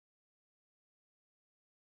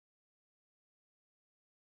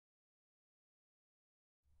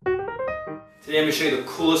Today I'm going to show you the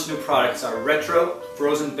coolest new product. It's our Retro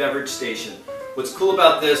Frozen Beverage Station. What's cool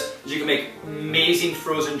about this is you can make amazing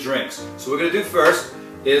frozen drinks. So what we're going to do first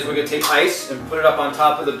is we're going to take ice and put it up on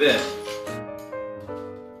top of the bin.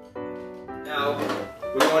 Now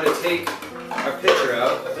we're going to take our pitcher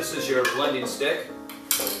out. This is your blending stick.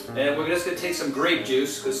 And we're just going to take some grape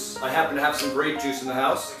juice, because I happen to have some grape juice in the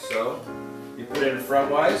house. So you put it in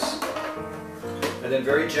frontwise, and then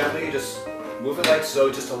very gently you just move it like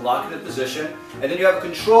so, just to lock it in position. And then you have a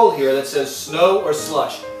control here that says snow or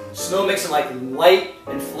slush. Snow makes it like light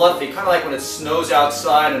and fluffy, kind of like when it snows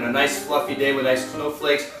outside on a nice fluffy day with nice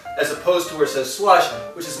snowflakes, as opposed to where it says slush,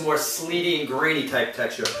 which is more sleety and grainy type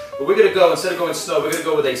texture. But we're going to go, instead of going snow, we're going to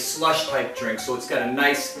go with a slush type drink, so it's got a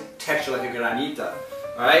nice texture like a granita.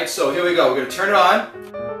 Alright, so here we go. We're going to turn it on.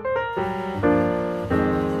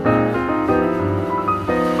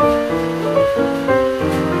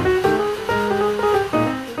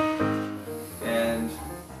 And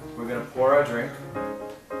we're going to pour our drink.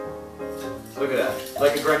 Look at that.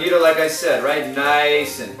 Like a granita, like I said, right?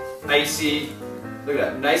 Nice and icy. Look at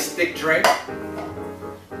that. Nice thick drink.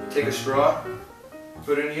 Take a straw.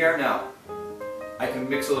 Put it in here. Now, I can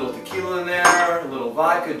mix a little tequila in there, a little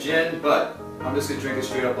vodka, gin, but I'm just going to drink it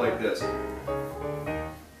straight up like this.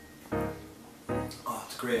 Oh,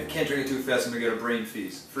 it's great. I can't drink it too fast. I'm going to get a brain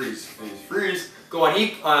freeze. Freeze. Go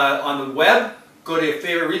on the web, go to your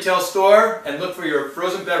favorite retail store, and look for your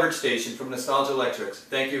Frozen Beverage Station from Nostalgia Electrics.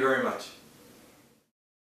 Thank you very much.